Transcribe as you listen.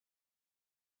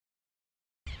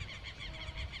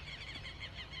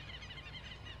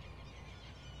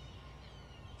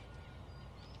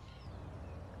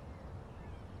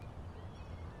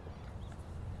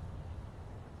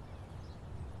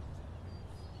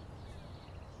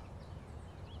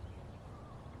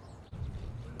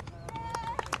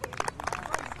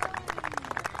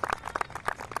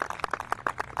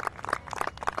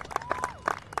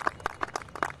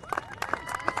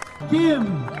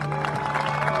Kim.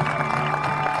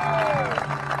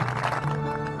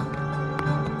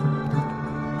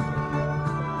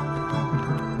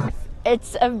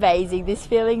 It's amazing. This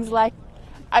feeling's like,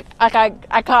 I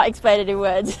can't explain it in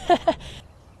words.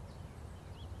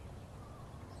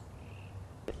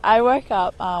 I woke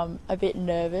up a bit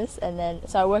nervous, and then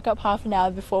so I woke up half an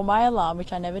hour before my alarm,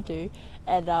 which I never do,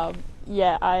 and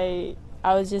yeah, I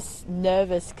was just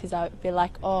nervous because I'd be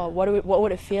like, oh, what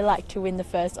would it feel like to win the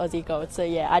first Aussie gold? So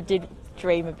yeah, I did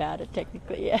dream about it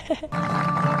technically, yeah.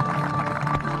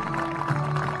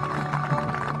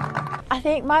 I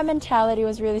think my mentality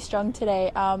was really strong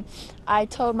today. I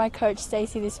told my coach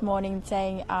Stacey this morning,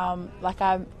 saying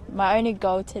my only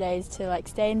goal today is to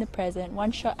stay in the present,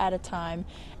 one shot at a time,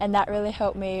 and that really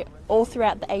helped me all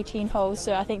throughout the 18 holes.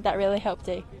 So I think that really helped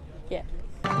it. Yeah.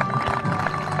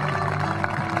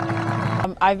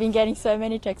 I've been getting so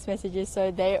many text messages,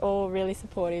 so they're all really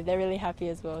supportive. They're really happy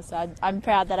as well. So I'm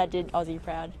proud that I did Aussie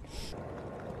proud.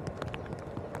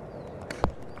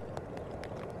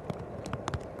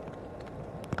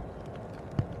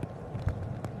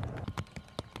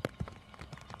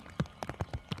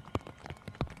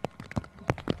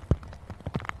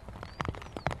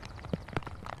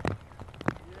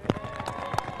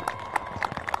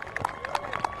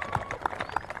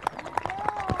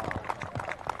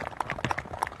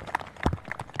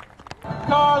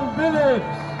 Karl Vilips.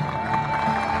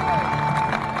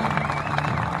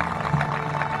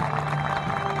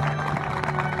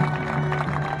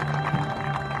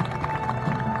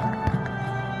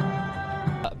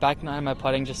 Back nine, my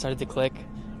putting just started to click.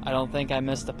 I don't think I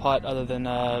missed a putt other than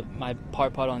my par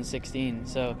putt on 16.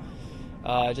 So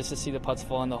just to see the putts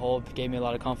fall in the hole gave me a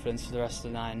lot of confidence for the rest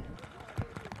of the nine.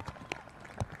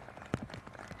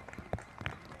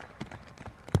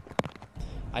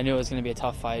 I knew it was going to be a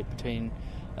tough fight between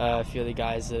a few of the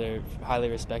guys that are highly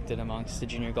respected amongst the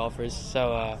junior golfers.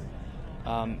 So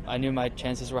I knew my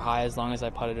chances were high as long as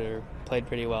I putted or played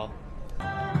pretty well.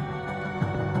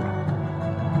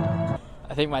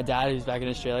 I think my dad, who's back in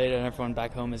Australia, and everyone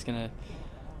back home is going to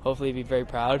hopefully be very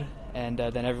proud, and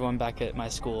then everyone back at my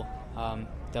school,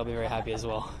 they'll be very happy as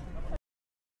well.